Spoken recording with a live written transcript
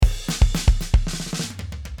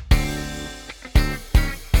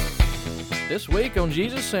This week on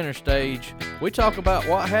Jesus Center Stage, we talk about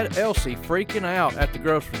what had Elsie freaking out at the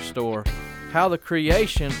grocery store, how the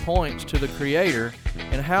creation points to the Creator,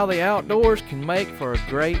 and how the outdoors can make for a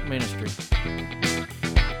great ministry.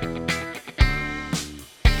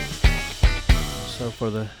 So for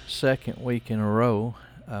the second week in a row,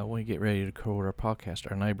 we get ready to record our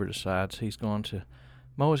podcast. Our neighbor decides he's going to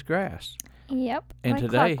mow his grass. Yep, and like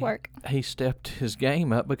today clockwork. He stepped his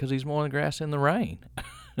game up because he's mowing grass in the rain.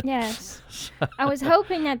 Yes. I was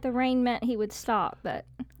hoping that the rain meant he would stop, but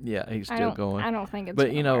yeah, he's still going. I don't think it's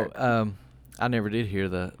But, work. I never did hear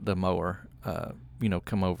the mower,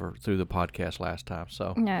 come over through the podcast last time.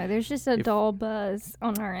 So No, there's just a dull buzz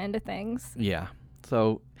on our end of things. Yeah.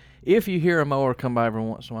 So if you hear a mower come by every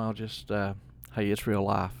once in a while, just, hey, it's real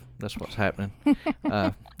life. That's what's happening.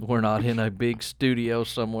 We're not in a big studio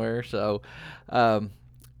somewhere. So,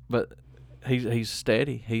 but he's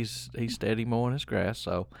steady. He's steady mowing his grass.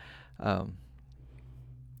 So,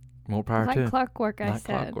 more power to him. Like clockwork, I Like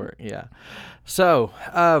said. clockwork, yeah. So,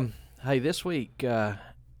 hey, this week,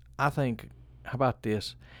 I think, how about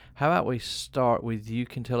this? How about we start with you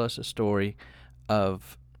can tell us a story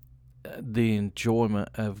of the enjoyment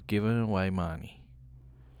of giving away money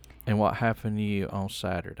and what happened to you on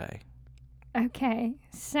Saturday. Okay,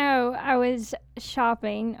 so I was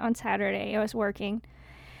shopping on Saturday. I was working,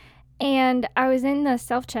 and I was in the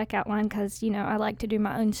self-checkout line because, I like to do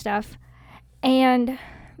my own stuff. And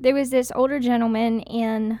there was this older gentleman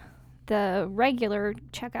in the regular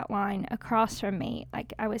checkout line across from me.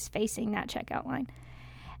 Like, I was facing that checkout line.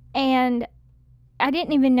 And I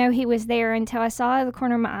didn't even know he was there until I saw out of the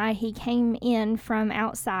corner of my eye he came in from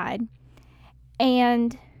outside.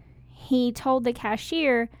 And he told the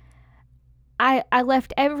cashier, I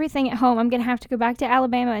left everything at home. I'm going to have to go back to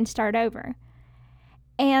Alabama and start over.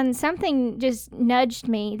 And something just nudged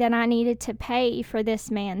me that I needed to pay for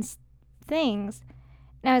this man's things.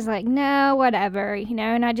 And I was like, no, whatever,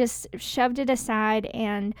 and I just shoved it aside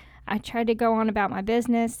and I tried to go on about my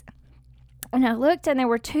business. And I looked and there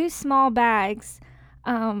were two small bags,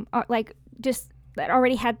 just that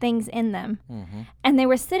already had things in them. Mm-hmm. And they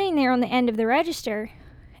were sitting there on the end of the register.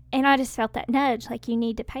 And I just felt that nudge, like, you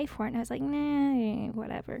need to pay for it. And I was like, nah,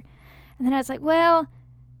 whatever. And then I was like, well,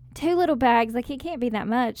 two little bags, like, it can't be that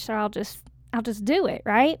much, so I'll just do it,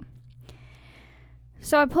 right?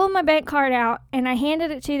 So I pulled my bank card out, and I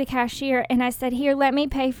handed it to the cashier, and I said, here, let me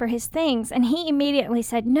pay for his things. And he immediately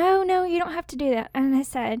said, no, you don't have to do that. And I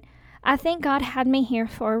said, I think God had me here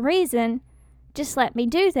for a reason. Just let me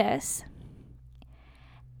do this.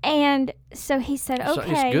 And so he said, okay. So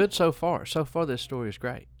it's good so far. So far, this story is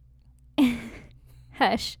great.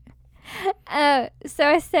 Hush. So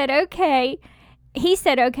I said, okay. He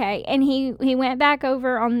said, okay. And he went back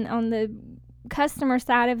over on the customer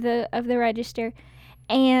side of the register.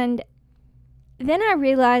 And then I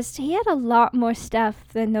realized he had a lot more stuff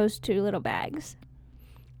than those two little bags.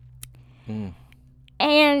 Mm.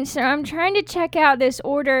 And so I'm trying to check out this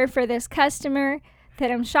order for this customer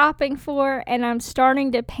that I'm shopping for. And I'm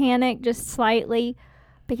starting to panic just slightly.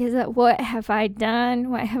 Because of what have I done?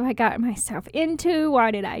 What have I gotten myself into?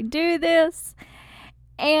 Why did I do this?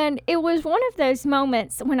 And it was one of those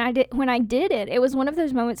moments when I did it. It was one of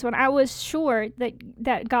those moments when I was sure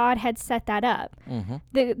that God had set that up.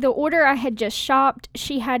 Mm-hmm. The order I had just shopped,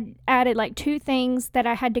 she had added like two things that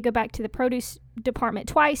I had to go back to the produce department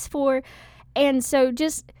twice for. And so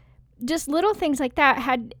just little things like that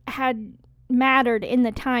had mattered in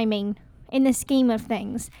the timing, in the scheme of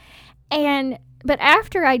things. But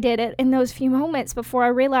after I did it, in those few moments before I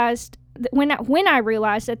realized, when I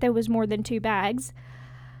realized that there was more than two bags,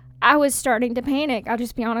 I was starting to panic. I'll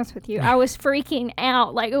just be honest with you. I was freaking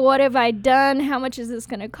out. Like, what have I done? How much is this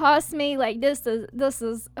going to cost me? Like, this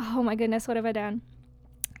is, oh my goodness, what have I done?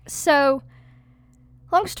 So,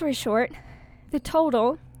 long story short, the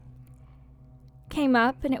total came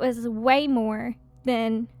up and it was way more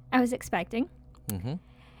than I was expecting. Mm-hmm.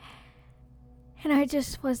 And I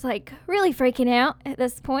just was like really freaking out at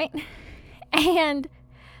this point. And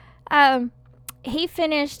he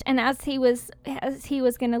finished, and as he was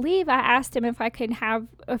going to leave, I asked him if I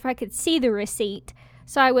could see the receipt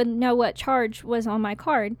so I would know what charge was on my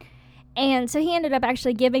card. And so he ended up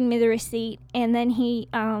actually giving me the receipt, and then he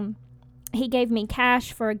gave me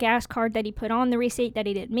cash for a gas card that he put on the receipt that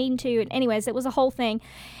he didn't mean to. And anyways, it was a whole thing.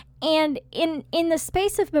 And in the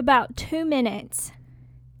space of about 2 minutes,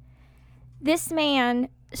 this man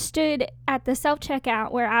stood at the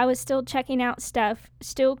self-checkout where I was still checking out stuff,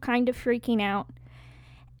 still kind of freaking out.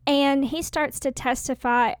 And he starts to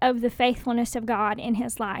testify of the faithfulness of God in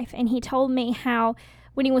his life. And he told me how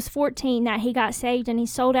when he was 14 that he got saved and he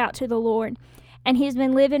sold out to the Lord. and he's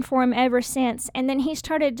been living for him ever since. And then he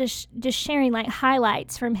started just sharing like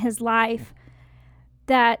highlights from his life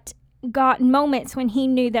that got moments when he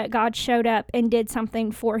knew that God showed up and did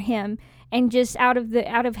something for him, and just out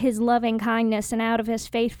of his loving kindness and out of his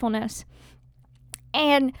faithfulness.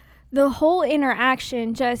 And the whole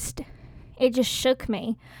interaction just shook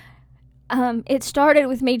me. It started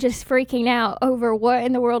with me just freaking out over what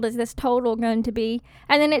in the world is this total going to be,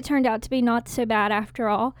 and then it turned out to be not so bad after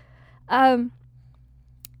all.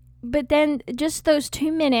 But then just those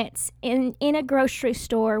 2 minutes in a grocery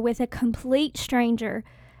store with a complete stranger,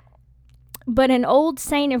 but an old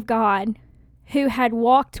saint of God who had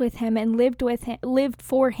walked with him and lived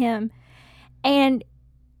for him. And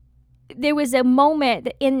there was a moment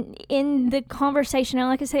in the conversation, and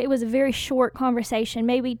like I said, it was a very short conversation,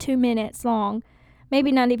 maybe 2 minutes long,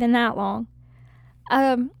 maybe not even that long.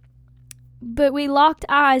 But we locked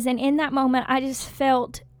eyes, and in that moment, I just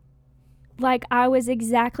felt like I was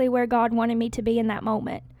exactly where God wanted me to be in that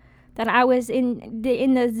moment. That I was in the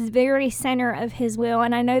very center of his will.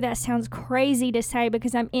 And I know that sounds crazy to say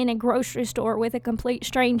because I'm in a grocery store with a complete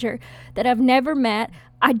stranger that I've never met.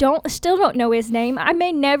 I still don't know his name. I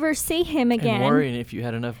may never see him again. And worrying if you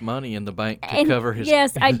had enough money in the bank to cover his...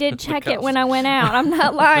 Yes, I did check it when I went out. I'm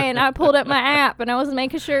not lying. I pulled up my app and I was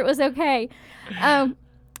making sure it was okay.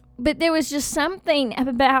 But there was just something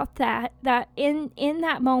about that in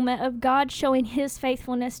that moment of God showing his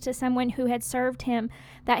faithfulness to someone who had served him,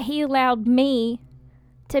 that he allowed me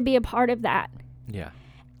to be a part of that. Yeah.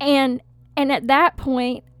 And at that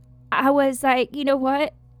point, I was like, you know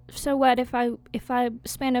what? So what if I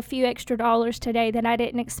spend a few extra dollars today that I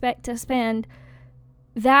didn't expect to spend?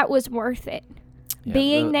 That was worth it. Yeah,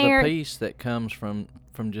 Being there. The peace that comes from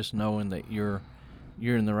just knowing that you're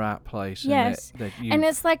in the right place. Yes. And that you and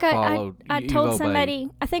it's like I told somebody,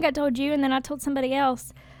 obeyed. I think I told you, and then I told somebody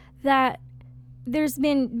else that there's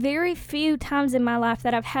been very few times in my life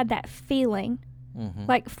that I've had that feeling. Mm-hmm.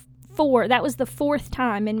 Like that was the fourth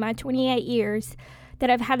time in my 28 years that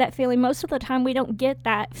I've had that feeling. Most of the time we don't get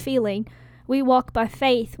that feeling. We walk by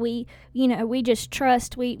faith. We just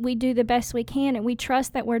trust. We do the best we can, and we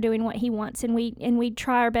trust that we're doing what he wants, and we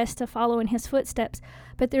try our best to follow in his footsteps.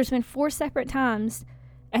 But there's been 4 separate times,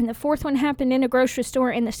 and the fourth one happened in a grocery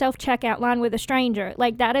store in the self-checkout line with a stranger.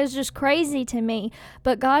 Like, that is just crazy to me.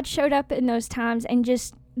 But God showed up in those times and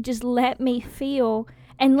just let me feel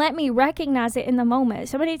and let me recognize it in the moment.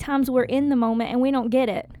 So many times we're in the moment and we don't get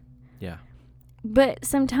it. Yeah. But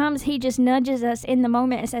sometimes he just nudges us in the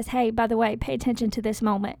moment and says, hey, by the way, pay attention to this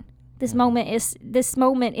moment. This moment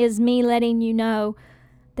is me letting you know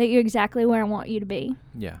that you're exactly where I want you to be.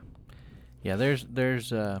 Yeah. Yeah, there's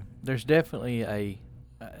definitely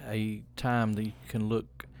a time that you can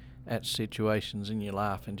look at situations in your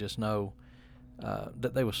life and just know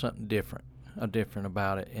that there was something different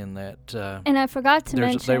about it, in that and I forgot to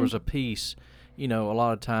mention there was a peace, a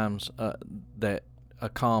lot of times that a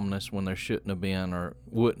calmness when there shouldn't have been or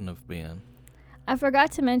wouldn't have been. I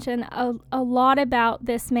forgot to mention a lot about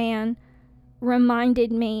this man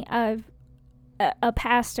reminded me of a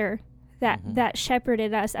pastor that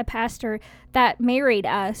shepherded us, a pastor that married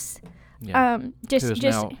us. Yeah. Just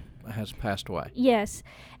now has passed away. Yes.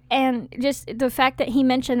 And just the fact that he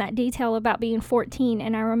mentioned that detail about being 14,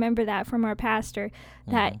 and I remember that from our pastor,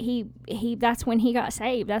 that he that's when he got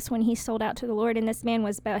saved. That's when he sold out to the Lord. And this man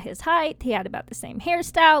was about his height. He had about the same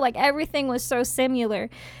hairstyle. Like, everything was so similar.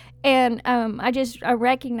 And I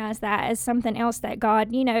recognize that as something else that God,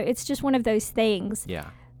 it's just one of those things. Yeah.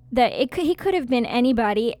 That he could have been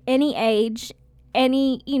anybody, any age,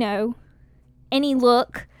 any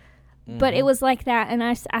look, but it was like that. And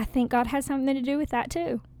I think God has something to do with that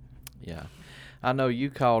too. Yeah. I know you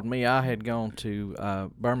called me. I had gone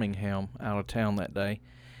to Birmingham out of town that day,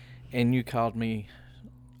 and you called me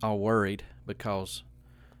all worried because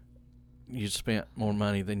you spent more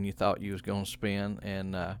money than you thought you was going to spend.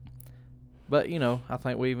 And but I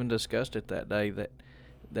think we even discussed it that day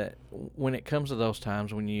that when it comes to those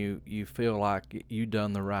times when you feel like you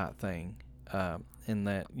done the right thing, and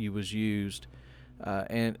that you was used.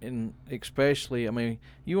 And especially,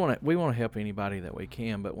 we want to help anybody that we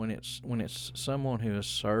can, but when it's someone who has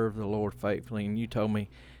served the Lord faithfully, and you told me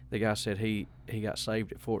the guy said he got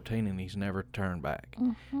saved at 14 and he's never turned back,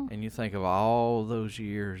 and you think of all those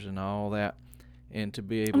years and all that, and to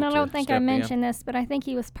be able to. And I don't think I mentioned this, but I think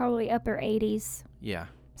he was probably upper 80s. Yeah.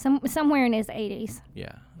 Somewhere in his 80s.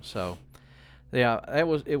 Yeah. So, yeah, it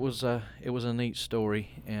was a neat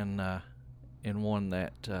story, and one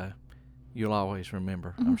that. You'll always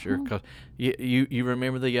remember, I'm sure, because you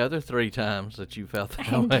remember the other 3 times that you felt that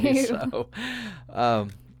way. Do. So,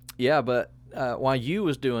 yeah, but while you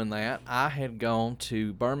was doing that, I had gone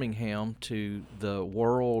to Birmingham to the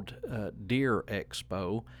World Deer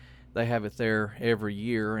Expo. They have it there every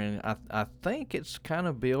year, and I think it's kind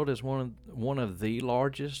of billed as one of the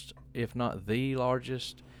largest, if not the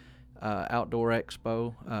largest, outdoor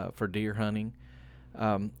expo for deer hunting.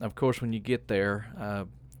 Of course, when you get there,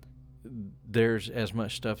 there's as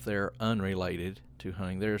much stuff there unrelated to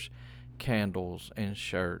hunting. There's candles and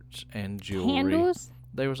shirts and jewelry. Candles?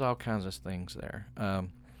 There was all kinds of things there.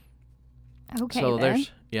 Okay, so then.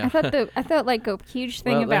 there's yeah. I thought like a huge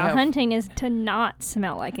thing Well, they about have- hunting is to not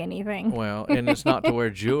smell like anything. Well, and it's not to wear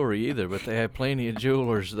jewelry either, but they have plenty of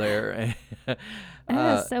jewelers there.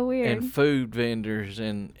 That is so weird. And food vendors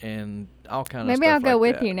and all kind of Maybe stuff I'll go like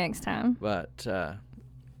with that. you next time. But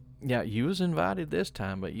yeah, you was invited this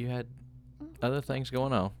time, but you had other things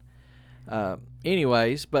going on.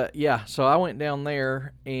 Anyways, but yeah, so I went down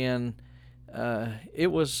there, and it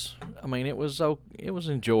was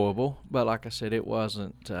enjoyable, but like I said, it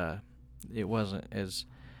wasn't as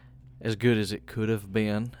good as it could have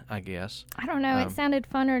been, I guess. I don't know. It sounded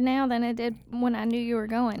funner now than it did when I knew you were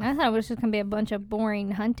going. I thought it was just gonna be a bunch of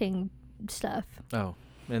boring hunting stuff. Oh,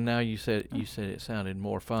 and now you said it sounded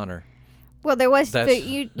more funner. Well, there was That's-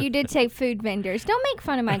 food. You did say food vendors. Don't make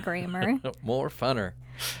fun of my grammar. More funner.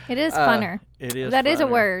 It is funner. It is. That is a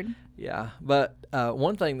funner. word. Yeah, but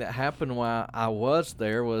one thing that happened while I was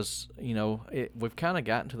there was, we've kind of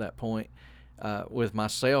gotten to that point with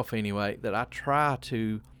myself anyway, that I try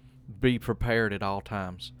to be prepared at all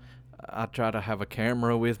times. I try to have a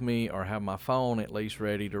camera with me, or have my phone at least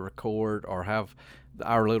ready to record, or have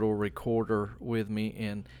our little recorder with me,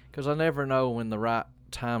 and because I never know when the right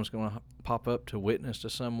time's going to pop up to witness to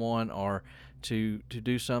someone or to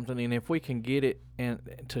do something, and if we can get it and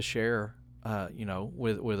to share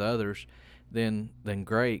with others, then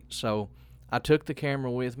great. So I took the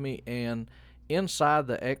camera with me, and inside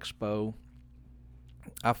the expo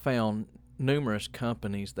I found numerous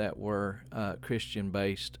companies that were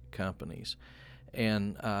Christian-based companies,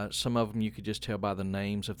 and some of them you could just tell by the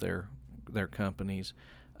names of their companies.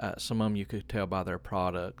 Some of them you could tell by their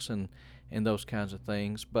products and those kinds of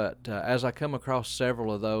things. But as I come across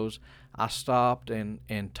several of those, I stopped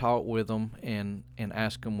and talked with them and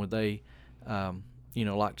asked them would they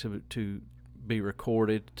like to be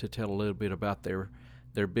recorded, to tell a little bit about their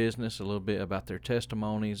business, a little bit about their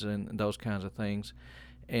testimonies and those kinds of things.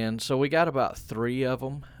 And so we got about 3 of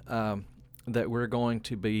them that we're going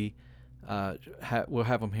to be we'll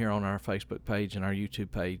have them here on our Facebook page and our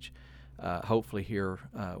YouTube page, hopefully here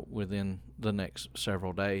within the next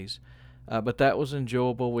several days. But that was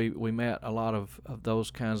enjoyable. We met a lot of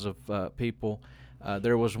those kinds of people.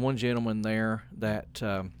 There was one gentleman there that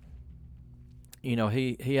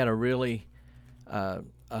he had a really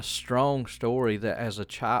a strong story that as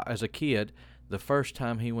a kid, the first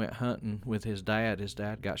time he went hunting with his dad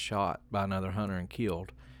got shot by another hunter and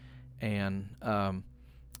killed. And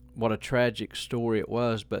what a tragic story it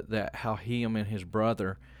was, but that how him and his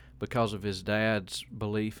brother, because of his dad's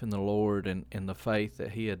belief in the Lord and the faith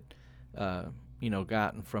that he had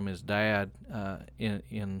gotten from his dad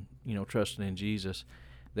in trusting in Jesus,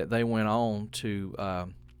 that they went on to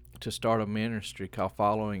start a ministry called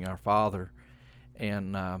Following Our Father.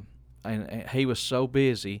 And he was so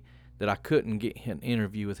busy that I couldn't get an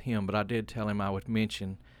interview with him, but I did tell him I would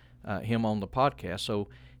mention him on the podcast. So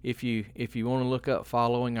if you want to look up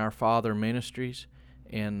Following Our Father Ministries,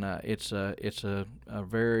 and it's a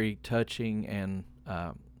very touching and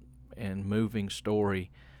moving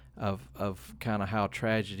story of kind of how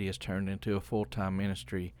tragedy has turned into a full-time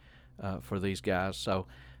ministry for these guys. So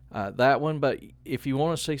that one. But if you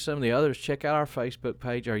want to see some of the others, check out our Facebook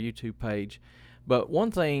page, our YouTube page. But one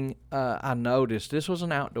thing I noticed, this was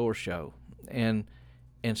an outdoor show, and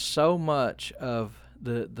so much of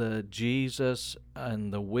the Jesus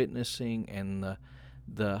and the witnessing and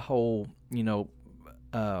the whole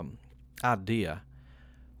idea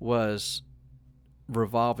was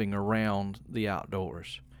revolving around the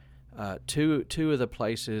outdoors. Two of the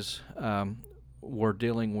places were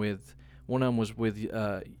dealing with. One of them was with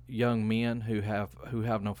young men who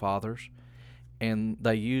have no fathers, and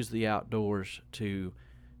they use the outdoors to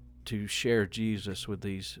share Jesus with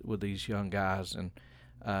these young guys and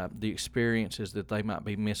the experiences that they might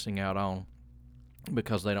be missing out on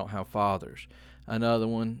because they don't have fathers. Another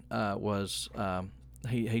one was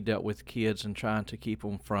he dealt with kids and trying to keep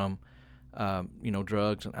them from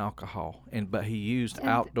drugs and alcohol, but he used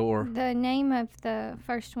outdoor. The name of the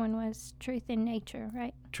first one was Truth in Nature,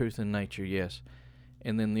 right? Truth in Nature, yes.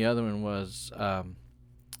 And then the other one was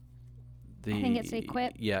I think it's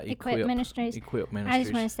Equip. Yeah, Equip Ministries. Equip Ministries. I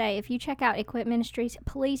just want to say, if you check out Equip Ministries,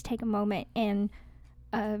 please take a moment and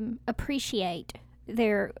appreciate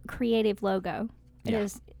their creative logo.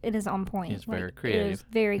 It is on point. It's very creative. It is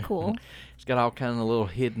very cool. It's got all kinds of little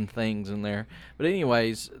hidden things in there. But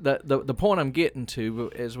anyways, the point I'm getting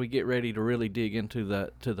to as we get ready to really dig into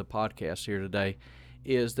the podcast here today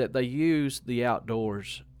is that they use the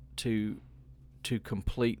outdoors to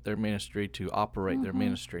complete their ministry, to operate their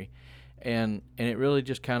ministry. And it really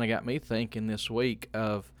just kind of got me thinking this week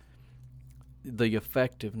of the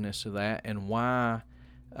effectiveness of that and why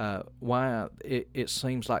it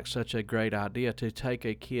seems like such a great idea to take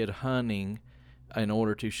a kid hunting in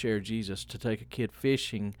order to share Jesus, to take a kid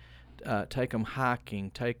fishing, take them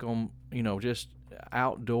hiking, take them, just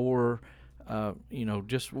outdoor,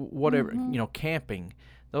 just whatever, camping,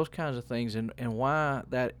 those kinds of things, and why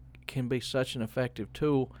that can be such an effective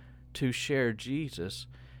tool to share Jesus.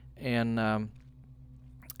 And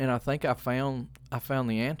I think I found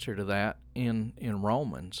the answer to that in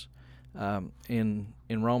Romans, in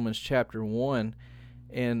Romans chapter 1,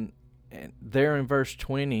 and there in verse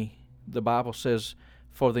 20, the Bible says,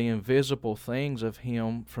 "For the invisible things of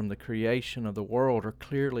him from the creation of the world are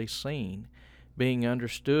clearly seen, being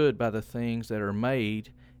understood by the things that are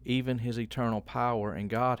made, even his eternal power and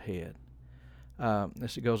Godhead."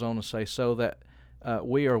 This goes on to say, so that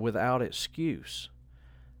we are without excuse.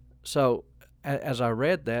 So as I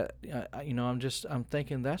read that, I'm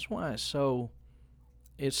thinking that's why it's so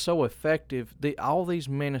effective. All these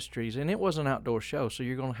ministries, and it was an outdoor show, so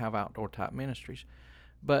you're going to have outdoor type ministries,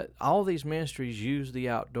 but all these ministries use the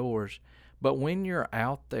outdoors. But when you're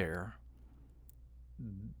out there,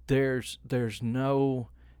 there's no.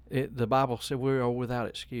 The Bible said we are without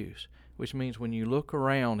excuse, which means when you look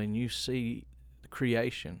around and you see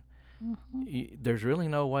creation, there's really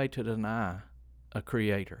no way to deny a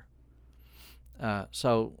creator.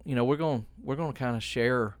 So we're going to kind of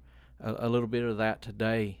share a little bit of that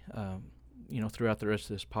today, throughout the rest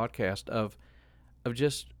of this podcast of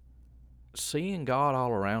just seeing God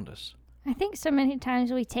all around us. I think so many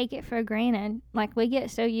times we take it for granted. Like, we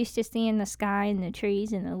get so used to seeing the sky and the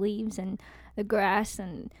trees and the leaves and the grass,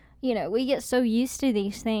 and we get so used to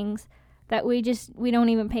these things that we don't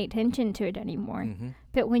even pay attention to it anymore.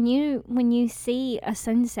 But when you see a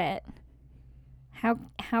sunset,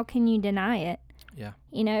 how can you deny it? Yeah.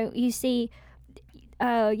 You see,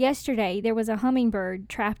 yesterday there was a hummingbird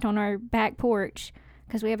trapped on our back porch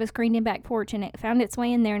because we have a screened-in back porch, and it found its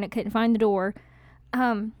way in there and it couldn't find the door.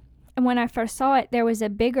 And when I first saw it, there was a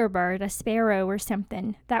bigger bird, a sparrow or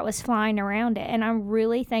something, that was flying around it. And I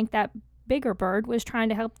really think that bigger bird was trying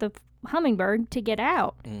to help the hummingbird to get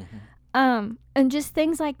out. And just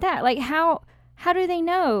things like that. Like, how do they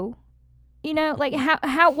know? Like,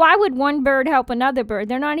 why would one bird help another bird?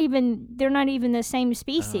 They're not even the same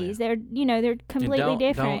species. Oh, yeah. They're completely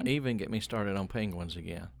different. Don't even get me started on penguins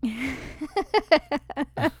again.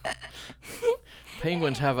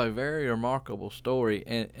 Penguins have a very remarkable story,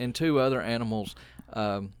 and two other animals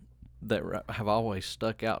that have always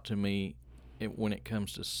stuck out to me when it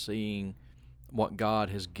comes to seeing what God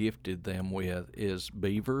has gifted them with is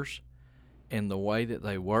beavers, and the way that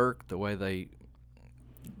they work, the way they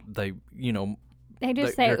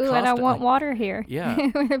just say, "Ooh, I don't want water here." Yeah,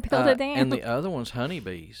 build a dam. And the other one's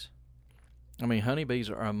honeybees. I mean, honeybees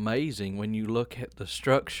are amazing when you look at the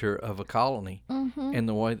structure of a colony and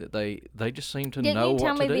the way that they just seem to know what to do. Didn't you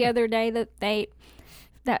tell me the other day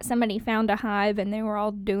that somebody found a hive and they were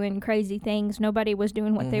all doing crazy things? Nobody was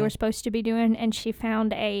doing what they were supposed to be doing, and she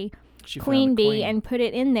found a queen bee and put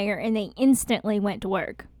it in there, and they instantly went to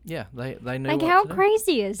work. Yeah, they knew. Like, what how to do.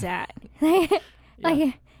 crazy is that?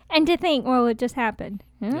 And to think, well, it just happened.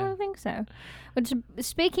 I don't think so. Which,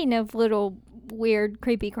 speaking of little weird,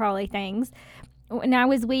 creepy, crawly things, when I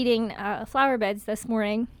was weeding flower beds this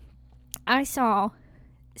morning, I saw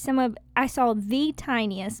the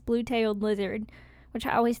tiniest blue-tailed lizard, which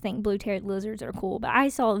I always think blue-tailed lizards are cool, but I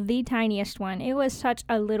saw the tiniest one. It was such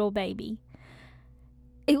a little baby.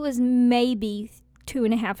 It was maybe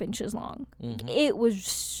 2.5 inches long. It was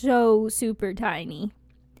so super tiny.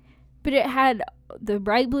 But it had the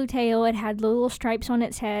bright blue tail. It had little stripes on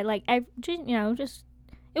its head. Like, it was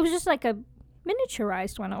just like a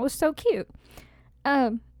miniaturized one. It was so cute.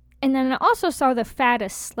 And then I also saw the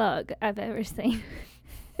fattest slug I've ever seen.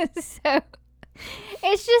 So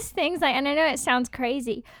it's just things like, and I know it sounds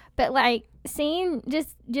crazy, but like seeing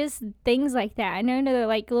just things like that. I know they're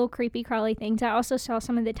like little creepy crawly things. I also saw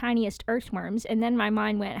some of the tiniest earthworms, and then my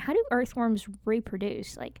mind went, how do earthworms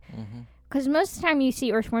reproduce? Like, because most of the time you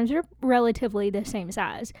see earthworms are relatively the same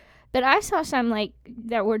size, But I saw some like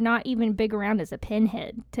that were not even big around as a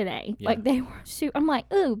pinhead today. Yeah. Like they were. I'm like,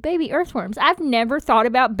 ooh, baby earthworms. I've never thought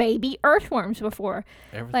about baby earthworms before.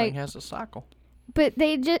 Everything has a cycle. But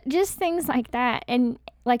they just things like that. And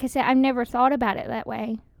like I said, I've never thought about it that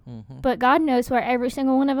way. Mm-hmm. But God knows where every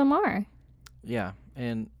single one of them are. Yeah,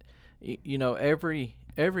 and you know, every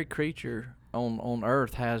creature on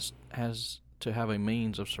Earth has to have a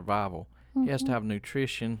means of survival. Mm-hmm. He has to have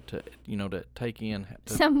nutrition to take in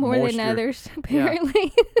some more moisture. than others,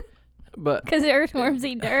 apparently. But because earthworms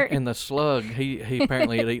eat dirt. And the slug, he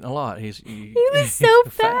apparently had eaten a lot. He was so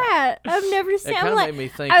fat. I've never seen. It kind of made me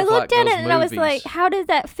think. I of looked like at those it and movies. I was like, "How does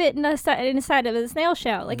that fit inside of a snail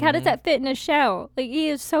shell? Like, how does that fit in a shell? Like, he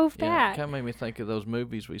is so fat." Yeah, it kind of made me think of those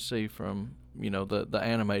movies we see from the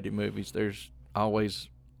animated movies. There's always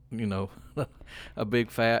a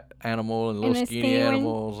big fat animal and little skinny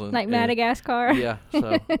animals and like Madagascar. Yeah,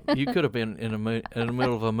 so you could have been in the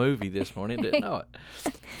middle of a movie this morning, didn't know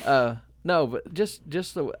it. No, but just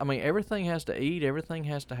everything has to eat, everything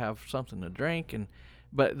has to have something to drink,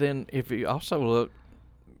 but then if you also look,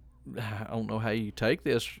 I don't know how you take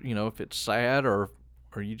this, if it's sad or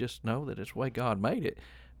you just know that it's the way God made it,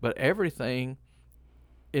 but everything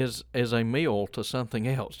is a meal to something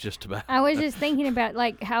else, just about. I was just thinking about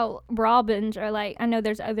like how robins are like, I know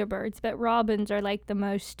there's other birds, but robins are like the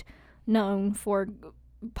most known for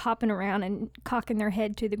popping around and cocking their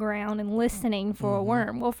head to the ground and listening for a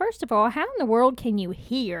worm. Well, first of all, how in the world can you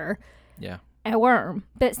hear a worm?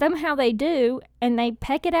 But somehow they do, and they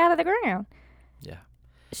peck it out of the ground. Yeah.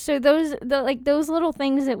 So those little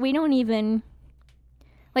things that we don't even,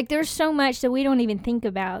 like, there's so much that we don't even think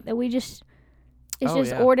about that we just,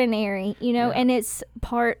 it's ordinary, and it's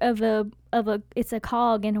part of it's a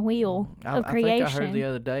cog in a wheel of creation. I think I heard the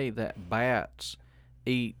other day that bats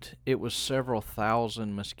eat, it was several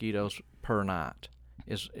thousand mosquitoes per night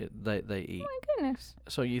they eat. Oh my goodness.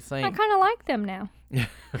 So you think, I kind of like them now.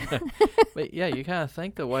 But yeah, you kind of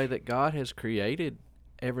think the way that God has created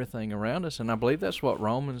everything around us, and I believe that's what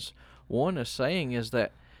Romans 1 is saying, is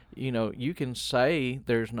that you can say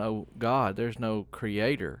there's no God, there's no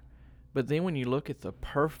creator, but then when you look at the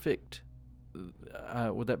perfect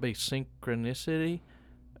would that be synchronicity?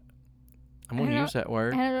 I'm going to use that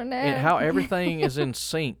word. I don't know. And how everything is in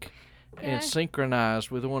sync and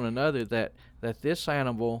synchronized with one another, that this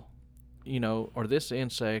animal, or this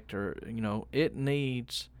insect, or, it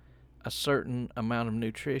needs a certain amount of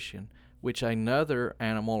nutrition, which another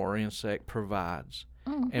animal or insect provides.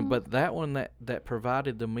 Mm-hmm. But that one that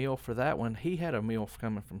provided the meal for that one, he had a meal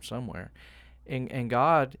coming from somewhere. And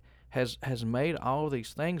God has made all of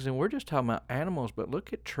these things, and we're just talking about animals, but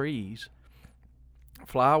look at trees.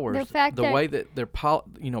 Flowers, the way that they're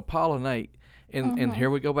pollinate, and here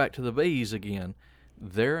we go back to the bees again.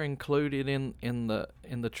 They're included in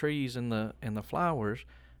the trees and the flowers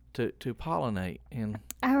to pollinate. And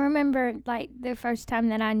I remember like the first time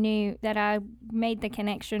that I knew that I made the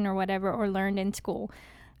connection or whatever, or learned in school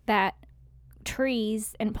that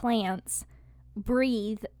trees and plants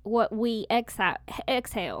breathe what we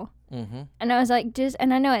exhale. Mm-hmm. And I was like,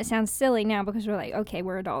 and I know it sounds silly now because we're like, okay,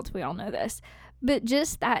 we're adults, we all know this. But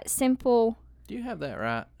just that simple. Do you have that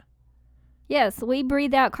right? Yes, we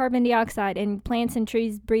breathe out carbon dioxide, and plants and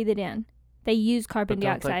trees breathe it in. They use carbon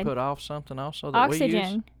dioxide. Don't they put off something also that oxygen. We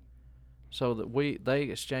use? So that they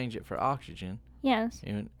exchange it for oxygen. Yes.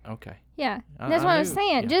 Okay. Yeah, that's what I was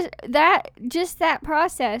saying. Yeah. Just that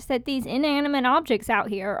process, that these inanimate objects out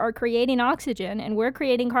here are creating oxygen, and we're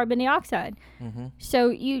creating carbon dioxide. Mm-hmm. So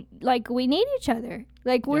we need each other.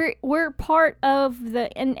 Like we're part of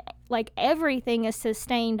and like everything is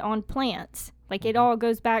sustained on plants. Like it all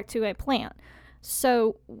goes back to a plant.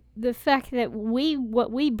 So the fact that what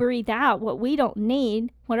we breathe out, what we don't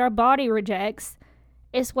need, what our body rejects,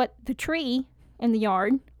 is what the tree in the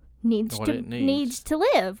yard needs to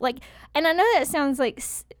live. Like, and I know that sounds like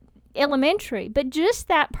elementary, but just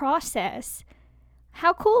that process,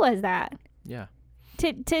 how cool is that? Yeah.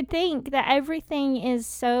 To think that everything is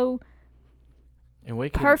so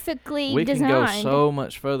and perfectly we designed. can go so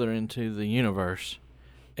much further into the universe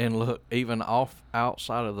and look even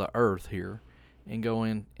outside of the earth here, and go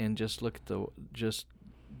in and just look at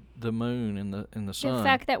the moon and the sun. The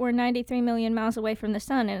fact that we're 93 million miles away from the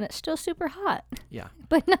sun, and it's still super hot. Yeah.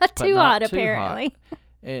 But not too hot, apparently.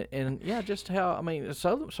 And yeah, just how,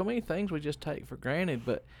 so many things we just take for granted.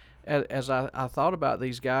 But as I thought about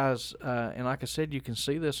these guys, and like I said, you can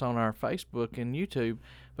see this on our Facebook and YouTube,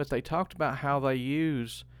 but they talked about how they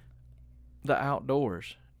use the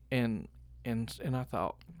outdoors. And I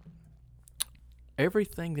thought,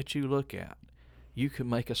 everything that you look at, you could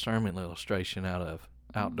make a sermon illustration out of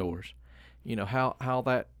outdoors.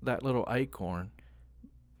 how that little acorn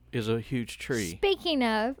is a huge tree. Speaking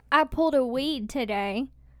of, I pulled a weed today,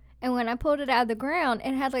 and when I pulled it out of the ground,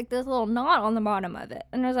 it had like this little knot on the bottom of it.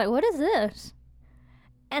 And I was like, what is this?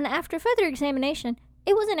 And after further examination,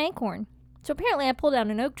 it was an acorn. So apparently I pulled out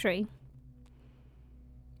an oak tree.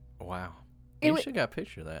 Wow. You should got a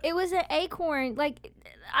picture of that. It was an acorn. Like,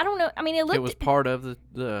 I don't know. I mean, it was part of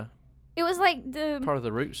the it was like the part of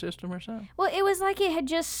the root system or something? Well, it was like it had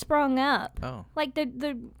just sprung up. Oh. Like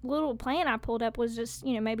the little plant I pulled up was just,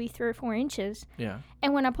 maybe 3 or 4 inches. Yeah.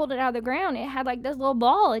 And when I pulled it out of the ground, it had like this little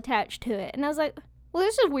ball attached to it. And I was like, well,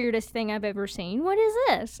 this is the weirdest thing I've ever seen. What is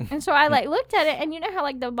this? And so I like looked at it, and you know how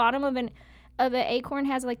like the bottom of an acorn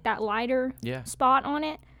has like that lighter spot on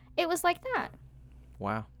it? It was like that.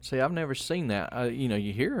 Wow. See, I've never seen that.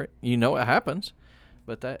 You hear it. You know it happens.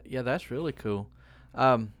 But that's really cool.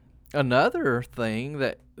 Another thing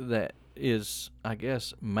that is, I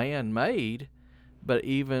guess, man-made, but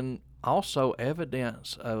even also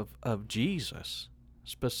evidence of Jesus,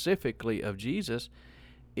 specifically of Jesus,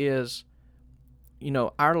 is,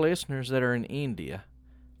 our listeners that are in India,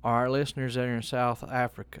 or our listeners that are in South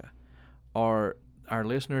Africa, or our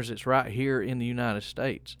listeners that's right here in the United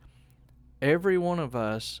States. Every one of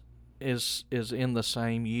us is in the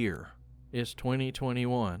same year. It's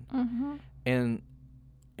 2021. Mm-hmm.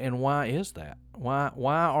 And why is that? Why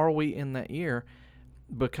are we in that year?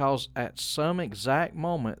 Because at some exact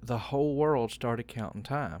moment, the whole world started counting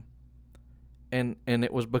time. And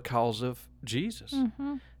it was because of Jesus.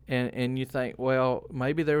 Mm-hmm. And you think, well,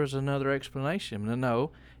 maybe there was another explanation.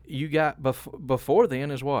 No, you got before then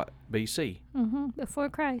is what? BC. Mm-hmm. Before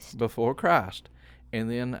Christ. Before Christ. And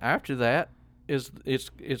then after that is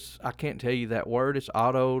it's I can't tell you that word. It's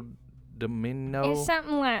auto Domino. It's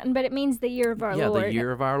something Latin, but it means the year of our Lord. Yeah, the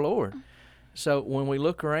year of our Lord. So when we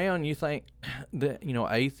look around, you think that,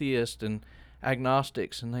 atheists and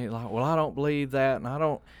agnostics, and they're like, well, I don't believe that, and I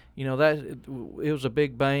don't, that it was a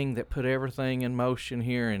big bang that put everything in motion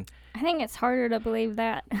here. And I think it's harder to believe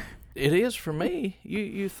that. It is for me.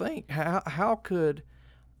 You think, how could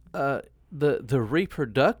the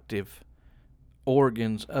reproductive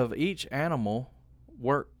organs of each animal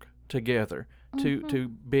work together to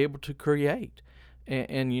be able to create?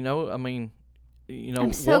 And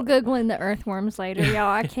I'm still Googling the earthworms later,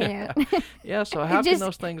 y'all. I can't. Yeah, so how can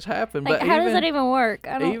those things happen? Like, but how does that even work?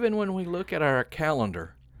 Even when we look at our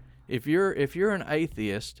calendar, if you're an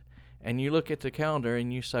atheist and you look at the calendar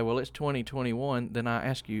and you say, well, it's 2021, then I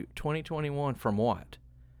ask you, 2021 from what?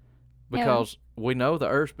 Because we know the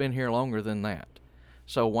Earth's been here longer than that.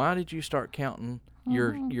 So why did you start counting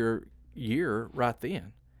your year right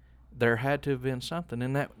then? There had to have been something,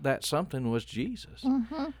 and that something was Jesus.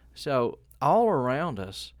 Mm-hmm. So all around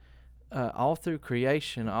us, all through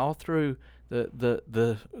creation, all through the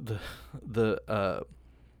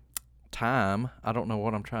time, I don't know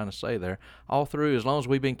what I'm trying to say there, all through, as long as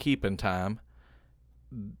we've been keeping time,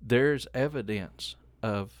 there's evidence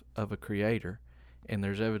of a creator, and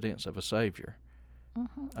there's evidence of a savior.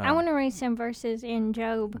 Mm-hmm. I want to read some verses in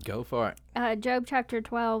Job. Go for it. Job chapter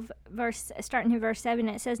 12, starting in verse 7,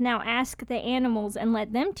 it says, "Now ask the animals and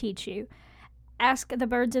let them teach you. Ask the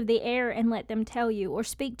birds of the air and let them tell you, or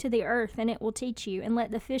speak to the earth and it will teach you, and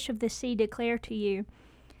let the fish of the sea declare to you.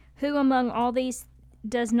 Who among all these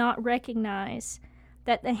does not recognize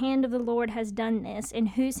that the hand of the Lord has done this, in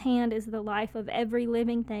whose hand is the life of every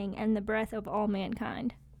living thing and the breath of all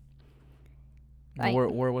mankind?" Like,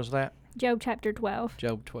 where was that? Job chapter 12.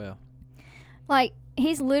 Job 12. Like,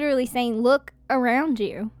 he's literally saying, look around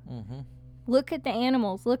you. Mm-hmm. Look at the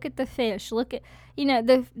animals. Look at the fish. Look at,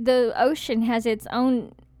 the ocean has its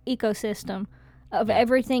own ecosystem of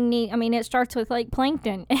everything. It starts with like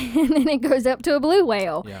plankton, and then it goes up to a blue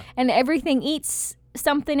whale, and everything eats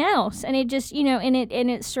something else, and it just, and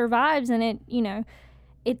it survives, and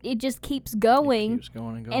it just keeps going. It keeps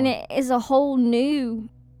going and going. And it is a whole new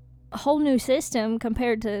system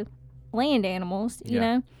compared to land animals, you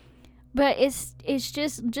know. But it's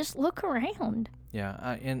just look around.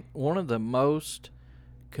 Yeah, and one of the most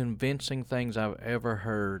convincing things I've ever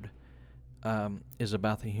heard is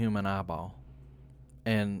about the human eyeball.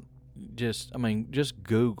 And just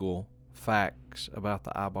Google facts about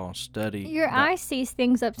the eyeball and study. Your eye sees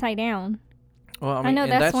things upside down. Well, I know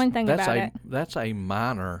that's one thing about it. That's a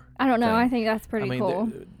minor I don't know. thing. I think that's pretty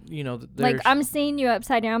cool. Like, I'm seeing you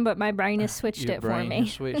upside down, but my brain has switched it for me. Your brain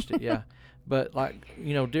has switched it, yeah. But,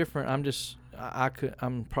 different,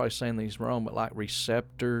 I'm probably saying these wrong, but like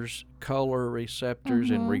receptors, color receptors,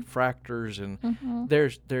 and refractors, and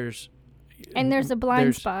there's a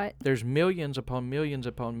blind spot. There's millions upon millions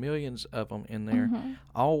upon millions of them in there,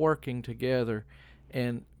 all working together,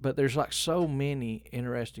 But there's like so many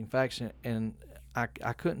interesting facts, and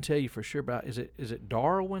I couldn't tell you for sure, but is it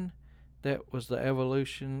Darwin that was the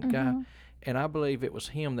evolution guy? And I believe it was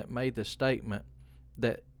him that made the statement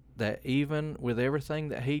that even with everything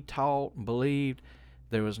that he taught and believed,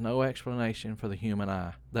 there was no explanation for the human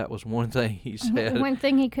eye. That was one thing he said. One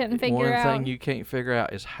thing he couldn't figure out. One thing you can't figure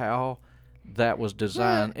out is how that was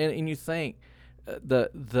designed. And you think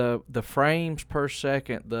the frames per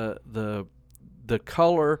second, the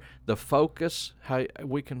color, the focus, how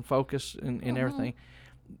we can focus in everything.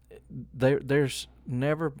 There's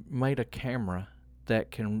never made a camera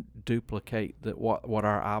that can duplicate what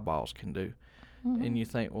our eyeballs can do. And you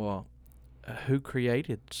think, well, who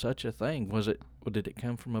created such a thing? Did it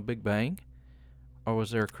come from a Big Bang, or was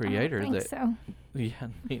there a creator I don't think so. Yeah,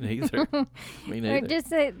 me neither. Me neither. Just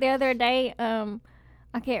the other day,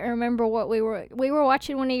 I can't remember what we were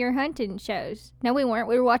watching one of your hunting shows. No, we weren't.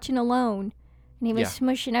 We were watching Alone, and he was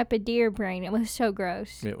smushing up a deer brain. It was so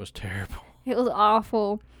gross. It was terrible. It was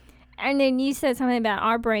awful. And then you said something about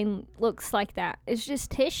our brain looks like that. It's just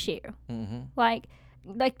tissue. Like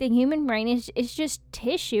the human brain is just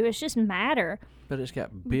tissue. It's just matter. But it's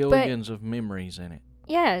got billions of memories in it.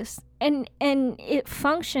 Yes, and it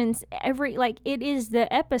functions it is the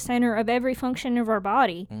epicenter of every function of our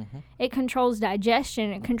body. It controls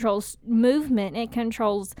digestion. It controls movement. It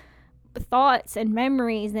controls thoughts and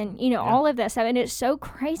memories and all of that stuff. And it's so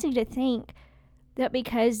crazy to think that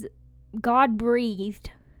because God breathed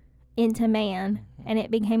into man and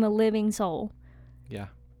it became a living soul. Yeah.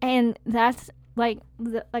 And that's like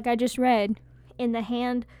I just read, in the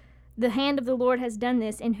hand of the Lord has done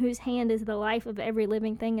this, in whose hand is the life of every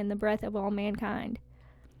living thing and the breath of all mankind.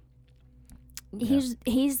 Yeah.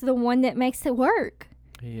 He's the one that makes it work.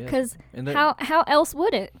 Because how else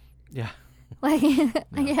would it? Yeah. Like,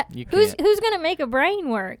 who's going to make a brain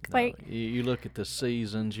work? No, like you look at the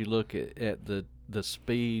seasons, you look at the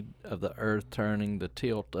speed of the earth turning, the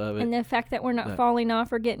tilt of it, and the fact that we're not falling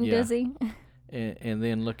off or getting dizzy. And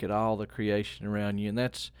then look at all the creation around you, and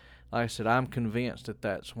that's, like I said, I'm convinced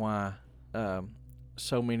that's why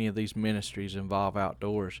so many of these ministries involve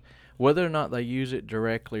outdoors, whether or not they use it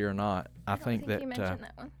directly or not. I think that you mentioned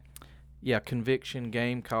that one. Yeah, Conviction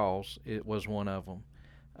Game Calls, it was one of them.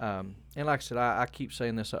 And like I said, I keep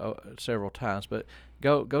saying this several times, but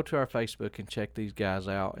go to our Facebook and check these guys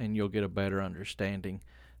out, and you'll get a better understanding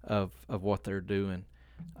of what they're doing.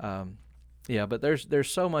 Yeah, but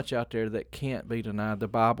there's so much out there that can't be denied. The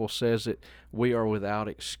Bible says that we are without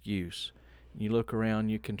excuse. You look around,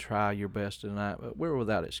 you can try your best to deny it, but we're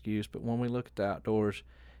without excuse. But when we look at the outdoors,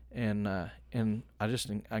 and I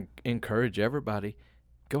encourage everybody,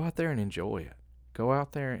 go out there and enjoy it. Go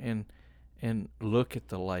out there and look at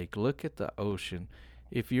the lake, look at the ocean.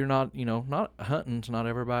 If you're not hunting's not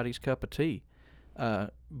everybody's cup of tea,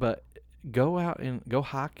 but go out and go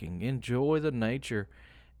hiking, enjoy the nature.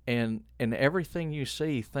 And everything you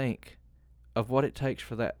see, think of what it takes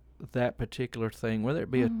for that particular thing, whether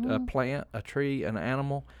it be a plant, a tree, an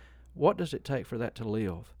animal. What does it take for that to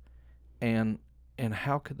live? And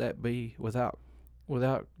how could that be without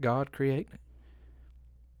God creating it?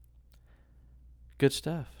 Good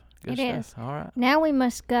stuff. Good stuff. Is. All right. Now we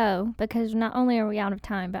must go, because not only are we out of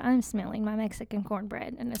time, but I'm smelling my Mexican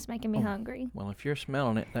cornbread, and it's making me hungry. Well, if you're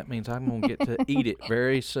smelling it, that means I'm going to get to eat it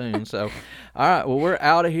very soon. So, all right. Well, we're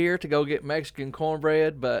out of here to go get Mexican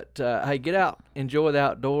cornbread. But, hey, get out. Enjoy the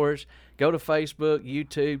outdoors. Go to Facebook,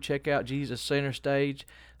 YouTube. Check out Jesus Center Stage.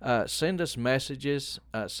 Send us messages.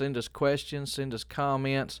 Send us questions. Send us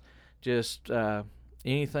comments. Just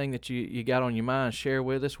anything that you got on your mind, share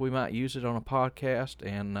with us. We might use it on a podcast.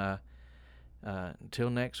 And until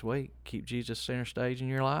next week, keep Jesus Center Stage in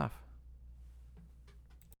your life.